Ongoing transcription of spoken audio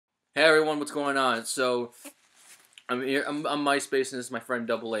Hey everyone, what's going on? So I'm here. I'm on MySpace, and this is my friend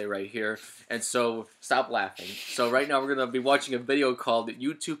Double-A right here. And so stop laughing. So right now we're gonna be watching a video called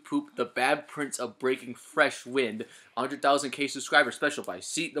 "YouTube Poop: The Bad Prince of Breaking Fresh Wind." 100,000K subscriber special by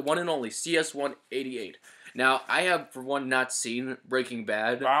the one and only CS188. Now I have for one not seen Breaking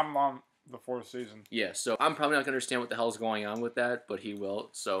Bad. I'm on the 4th season. Yeah, so I'm probably not gonna understand what the hell's going on with that, but he will.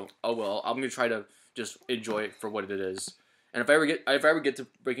 So oh well. I'm gonna try to just enjoy it for what it is. And if I ever get to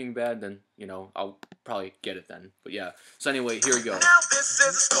Breaking Bad, then I'll probably get it then. But yeah. So anyway, here we go. Now this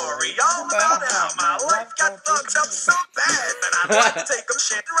is a story all about how my life got fucked up so bad, and I'd like to take a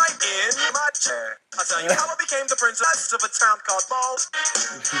shit right in my chair. I'll tell you how I became the princess of a town called Balls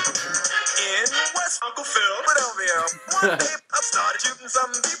in West Uncle Phil, Philadelphia. One day I started shooting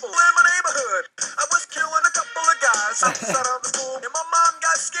some people in my neighborhood. I was killing a couple of guys outside of the school, and my mom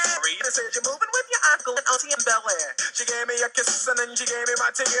got scary and said, "You're moving with your uncle and auntie in Bel-Air." She gave me a kiss and then she gave me my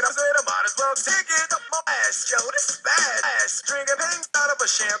ticket. I said, "I might as well take it up my ass, yo. This is bad ass. Drinking pain out of a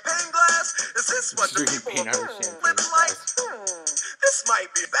champagne glass. Is this what the people are living like? This might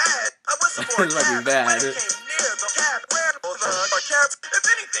be bad." I was a boy cat when it came near the cat ran or the cat. If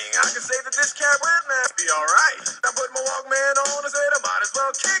anything, I can say that this cat ran and be alright. I put my Walkman on and said I might as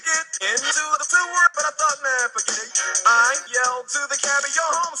well kick it into the sewer, but I thought, man, forget it. I yelled to the cabbie, "Yo,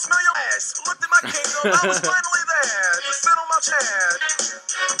 home, smell your ass." Looked at my kingdom, I was finally there to sit on my chair.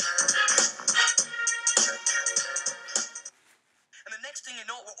 And the next thing you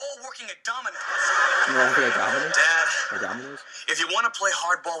know, we're all working at Domino's. Dad, if you want to play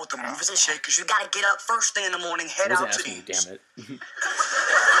hardball with the movers and shakers, you gotta get up first thing in the morning, head out to the damn it.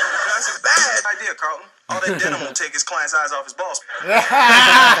 That's a bad idea, Carlton. All that denim will take his client's eyes off his balls.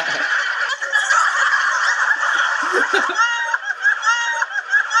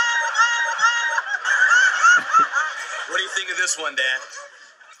 What do you think of this one, Dad?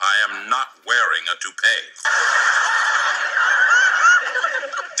 I am not wearing a toupee.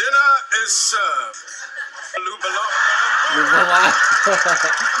 Dinner is served.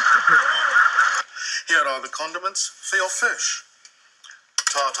 Here are the condiments for your fish.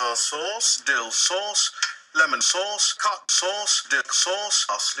 Tartar sauce, dill sauce, lemon sauce, cut sauce, dick sauce,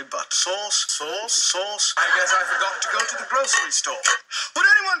 parsley butt sauce. I guess I forgot to go to the grocery store. Would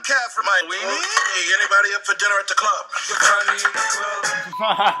anyone care for my weenie? Hey, anybody up for dinner at the club?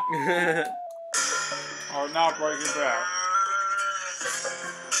 Oh, not Breaking Bad.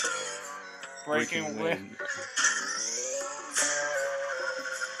 Breaking Wind.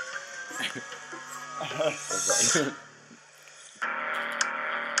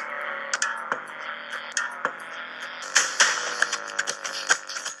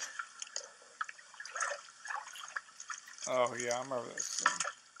 Oh yeah, I remember this thing.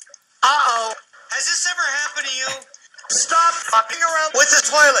 Uh-oh. Has this ever happened to you? Stop fucking around with the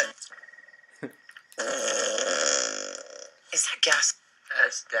toilet. Is that gas?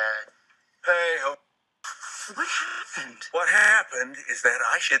 That's Dad. Hey, ho. What happened? What happened is that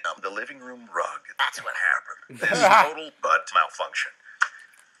I shit on the living room rug. That's what happened. This is total butt malfunction.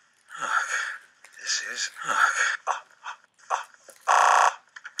 This is...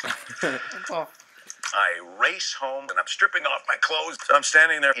 I race home and I'm stripping off my clothes. I'm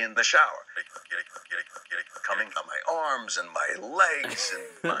standing there in the shower. Coming on my arms and my legs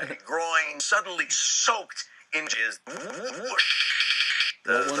and my groin suddenly soaked in jizz. Whoosh.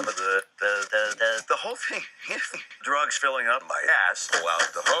 The whole thing. Drugs filling up my ass. Pull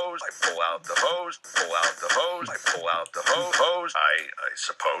out the hose. I pull out the hose. Pull out the hose. I pull out the hose. I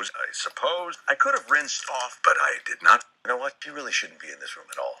suppose. I could have rinsed off, but I did not. You know what? You really shouldn't be in this room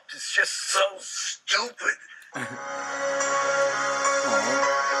at all. It's just so stupid. Are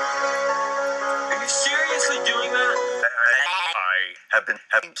you seriously doing that? I have been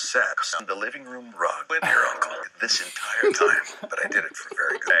having sex on the living room rug with your uncle this entire time, but I did it for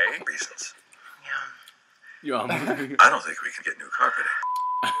very good reasons. Yum. I don't think we can get new carpeting.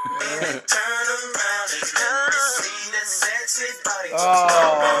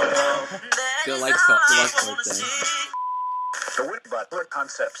 The lights thing. The Whitbutler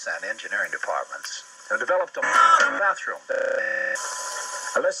Concepts and Engineering Departments have developed a modern bathroom.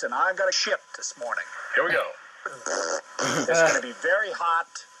 Listen, I've got a ship this morning. Here we go. It's going to be very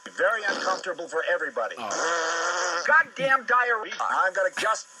hot, very uncomfortable for everybody. Goddamn diarrhea. I've got to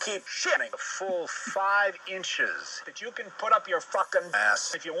just keep shitting a full 5 inches that you can put up your fucking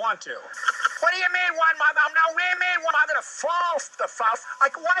ass if you want to. What do you mean one month? No, we mean one. I'm going to fall the fuff.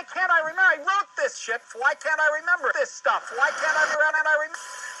 Like, why can't I remember? I wrote this shit. Why can't I remember this stuff? Why can't I remember?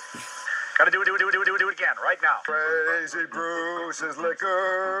 Gotta do it again, right now. Crazy Bruce's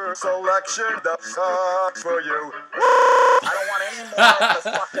liquor selection, the sucks for you. I don't want any more of the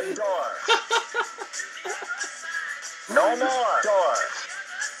fucking door. No more doors.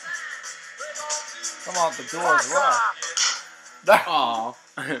 Come on, the door's locked. Aw.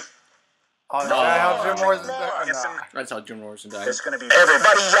 Oh, is that how Jim Morrison died? It's Nah. That's how Jim Morrison died. There's gonna be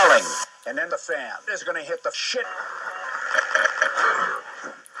everybody yelling, and then the fan is gonna hit the shit.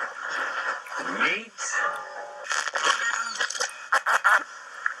 Meat.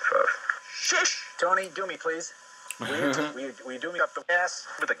 Shish. Tony, do me, please. Will you do me up the ass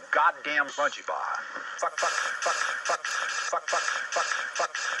with a goddamn bungee bar? Fuck.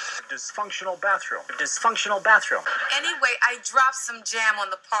 Dysfunctional bathroom. Anyway, I dropped some jam on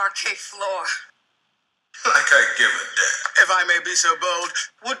the parquet floor. I can't give a damn. If I may be so bold,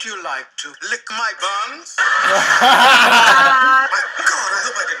 would you like to lick my buns? My God, I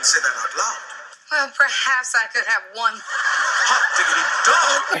hope I didn't say that out loud. Well, perhaps I could have one. Hot diggity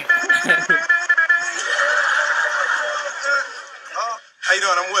dog. How you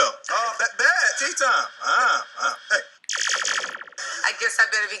doing? I'm Will. Oh, that bad. Tea time. Hey. I guess I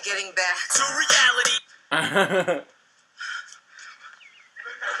better be getting back to reality.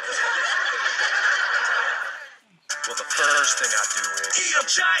 Well, the first thing I do is eat a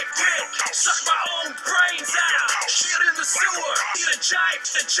giant dick, suck my own brains out, shit in the sewer, eat a giant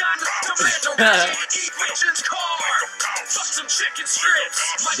tomato, eat bitch's car, fuck some chicken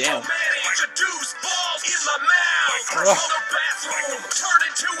strips, micromanage a deuce balls in my mouth, go to the bathroom, turn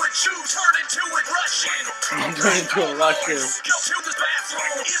into a Jew, turn into a Russian, go to the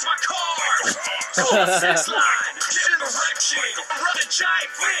bathroom in my car, pull a 6 line, get an erection, run a giant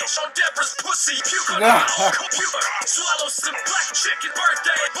fish on Deborah's pussy, puke on my own computer. Swallow some black chicken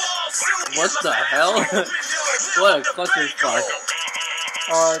birthday balls. What the hell? What a clusterfuck.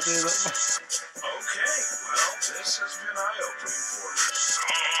 Oh, dude. okay. Well, this has been eye-opening for me.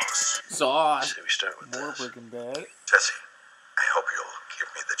 Sauce. Should we start with More this? Breaking Bad. Jesse, I hope you'll give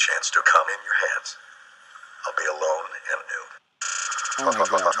me the chance to come in your hands. I'll be alone and new. Oh my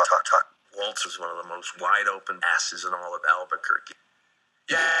god. Talk. Waltz was one of the most wide-open asses in all of Albuquerque.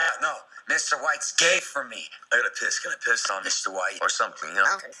 Yeah, no. Mr. White's gay for me. I gotta piss. Can I piss on Mr. White or something? You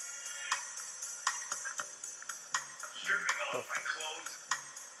know? Okay. Stripping off my clothes.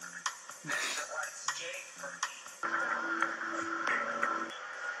 Mr. White's gay for me.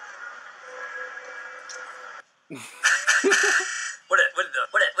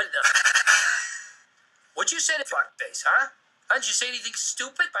 What'd you say to fuckface, huh? Did you say anything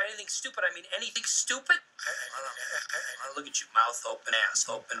stupid? By anything stupid, I mean anything stupid? I look at you, mouth open, ass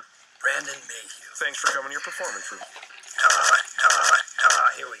open. Brandon Mayhew. Thanks for coming to your performance room.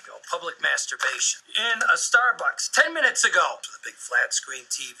 Here we go. Public masturbation. In a Starbucks 10 minutes ago. With a big flat screen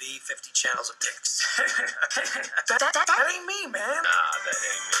TV, 50 channels of dicks. That ain't me, man. Nah, that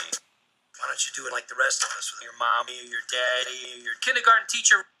ain't me. Why don't you do it like the rest of us with your mommy or your daddy or your kindergarten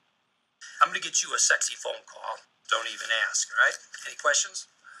teacher? I'm going to get you a sexy phone call. Don't even ask, all right? Any questions?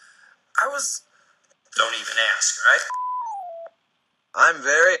 Don't even ask, all right? I'm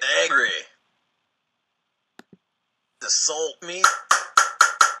very angry. The salt meat.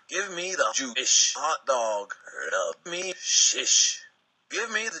 Give me the juice. Hot dog. Hurt up me. Shish. Give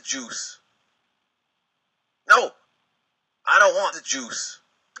me the juice. No. I don't want the juice.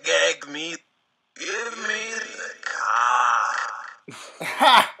 Gag me. Give me the cock.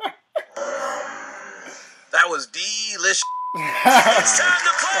 That was delicious. It's time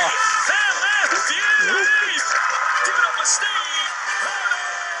to play. Give it up for Steve.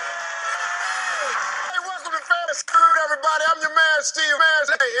 Hey, welcome to Fantasy Food, everybody. I'm your man, Steve.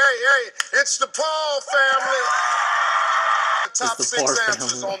 Hey, it's the Paul family. The top the 6 Paul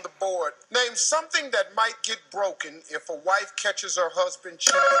answers family. on the board. Name something that might get broken if a wife catches her husband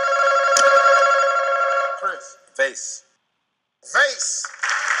cheating. Chris. Face. Vase.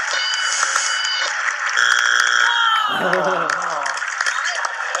 Amy.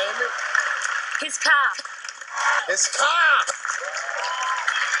 His cock. It's cock.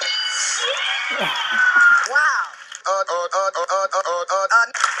 Wow.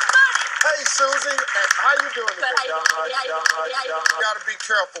 Hey, Susie. How you doing today, dog? You gotta be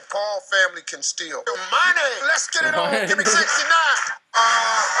careful. Paul family can steal. Money. Let's get it on. Give me 69.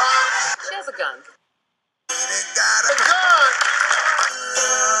 She has a gun. Got a gun.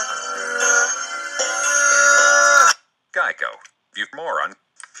 Geico. View more on.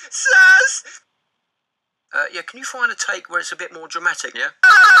 Sus! Yeah, can you find a take where it's a bit more dramatic, yeah?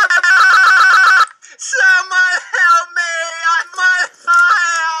 Someone help me! I'm on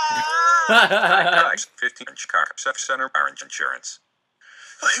fire! 15-inch car. Center car insurance.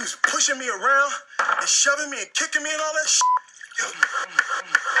 He was pushing me around and shoving me and kicking me and all that shit. Hey,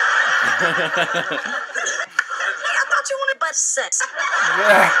 I thought you wanted butt sex.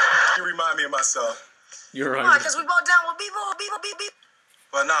 Yeah. You remind me of myself. You're Why? right. Because we both down with beep.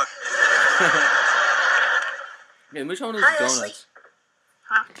 Well, no. Yeah, which one of Hi, those Ashley. donuts?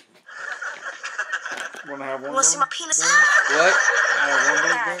 Huh? Wanna have one? You want to see my penis? What? One of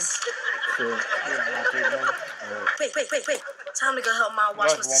those Ass. Sure. Yeah, I'll take one. Wait. Time to go help Mom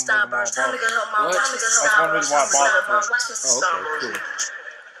watch That's Mr. one reason why I Starburst. Time to go help What? Mom. Time to go That's help one reason why I bought Mom this. watch Mr. Oh, Starburst. okay, cool.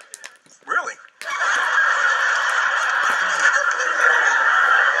 Really?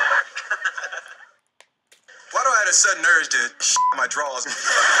 Why do I have a sudden urge to my drawers? What the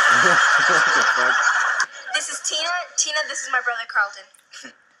fuck? This is Tina. This is my brother Carlton.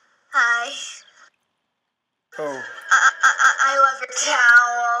 Hi. Oh. I love your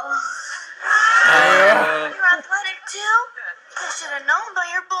towel. You're athletic too? I should have known by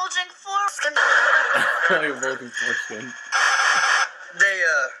your bulging foreskin. You're both in foreskin. They,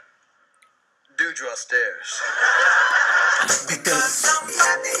 do draw stairs. Because I'm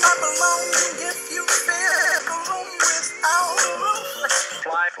happy I'm alone if you feel like a room without a roof.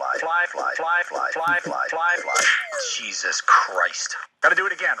 Fly. Jesus Christ. Gotta do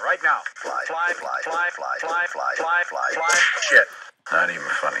it again, right now. Fly. Shit. Not even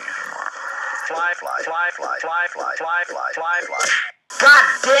funny anymore. Fly.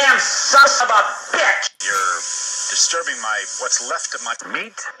 Goddamn son of a bitch! You're disturbing what's left of my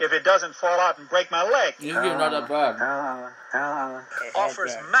meat. If it doesn't fall out and break my leg. You're not that bad.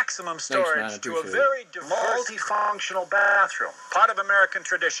 Offers maximum storage man, I to a appreciate very multifunctional bathroom. Part of American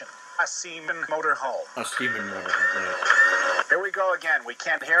tradition. A semen motor home. A steaming motor. Here we go again. We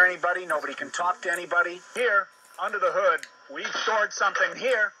can't hear anybody. Nobody can talk to anybody. Here, under the hood, we've stored something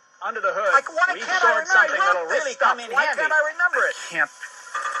here. Under the hood, we've stored something that'll really come in handy. Why can't I remember it? Can't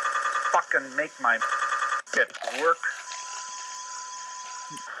fucking make my it work.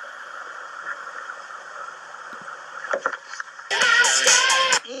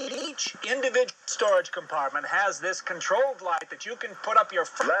 Each individual storage compartment has this controlled light that you can put up your...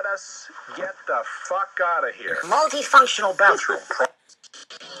 Let us get the fuck out of here. Multifunctional bathroom.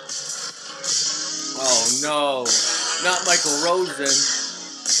 Oh no. Not Michael Rosen.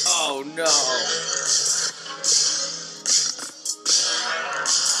 Oh no.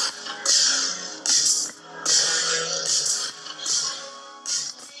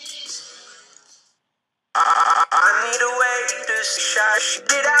 I need a way to shush.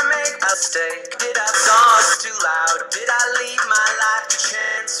 Did I make a mistake? Did I talk too loud? Did I leave my life to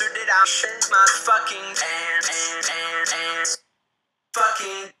chance? Or did I shit my fucking pants?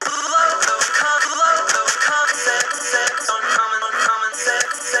 Fucking low, sex, uncommon,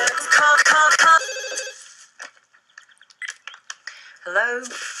 sex, come. Hello?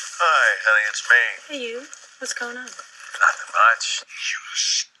 Hi, honey, it's me. Hey, you. What's going on? Nothing much. You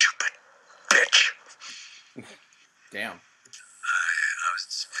stupid bitch. Damn.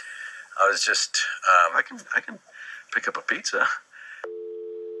 I was just, I can pick up a pizza.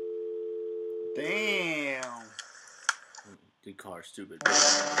 Damn. Did call her stupid. Okay, now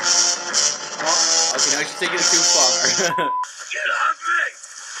she's taking it too far. Get off me!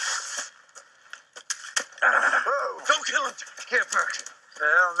 Don't kill him. Can't hurt him.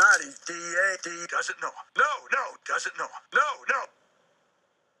 Hell, not. He's D.A.D. Doesn't know. No, doesn't know. No.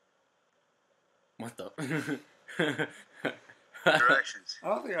 What the? Directions. I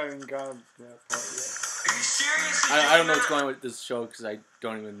don't think I even got that part yet. I don't know what's going on with this show because I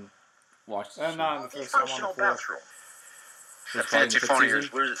don't even watch this And show. not in the first time on the Functional floor. bathroom. It's probably Fancy the phone of season.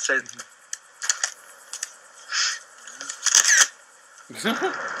 yours. Where does it say?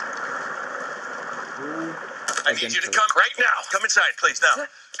 I need you to come right now. Come inside, please. Now.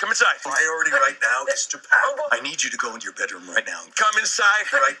 Come inside. Priority right now is to pack. I need you to go into your bedroom right now. Come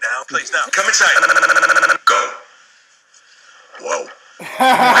inside right now, please. Now. Come inside. Go. Whoa.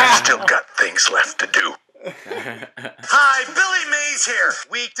 I still got things left to do. Hi, Billy Mays here.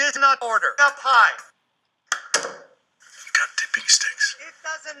 We did not order. Up high. Got dipping sticks. It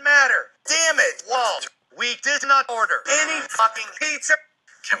doesn't matter. Damn it, Walt. We did not order any fucking pizza.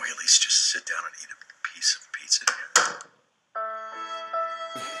 Can we at least just sit down and eat a piece of pizza here?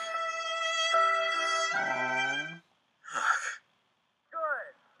 Good.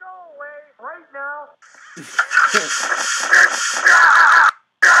 Go away right now.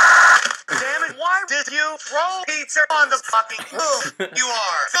 Damn it, why did you throw pizza on the fucking roof? You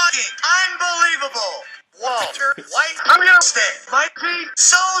are fucking unbelievable. Walter White, I'm gonna stay. Might be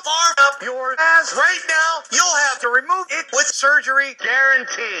so far up your ass right now, you'll have to remove it with surgery,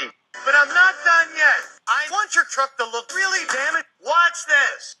 guaranteed. But I'm not done yet. I want your truck to look really damaged. Watch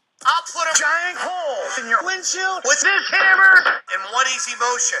this. I'll put a giant hole in your windshield with this hammer in one easy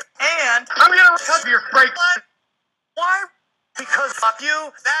motion. And I'm gonna cut your brake line. Why? Because fuck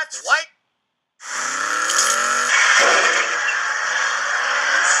you, that's white.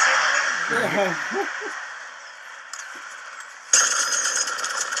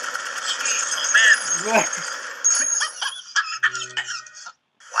 Jeez, oh man.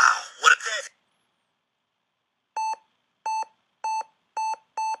 Wow, what a day.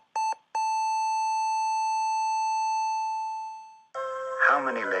 How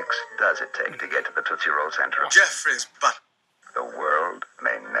many licks does it take to get to the Tootsie Roll Center? Jeffrey's butt. The world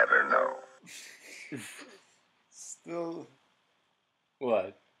may never know. Still,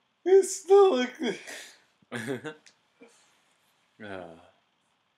 What? it's still like. Ah.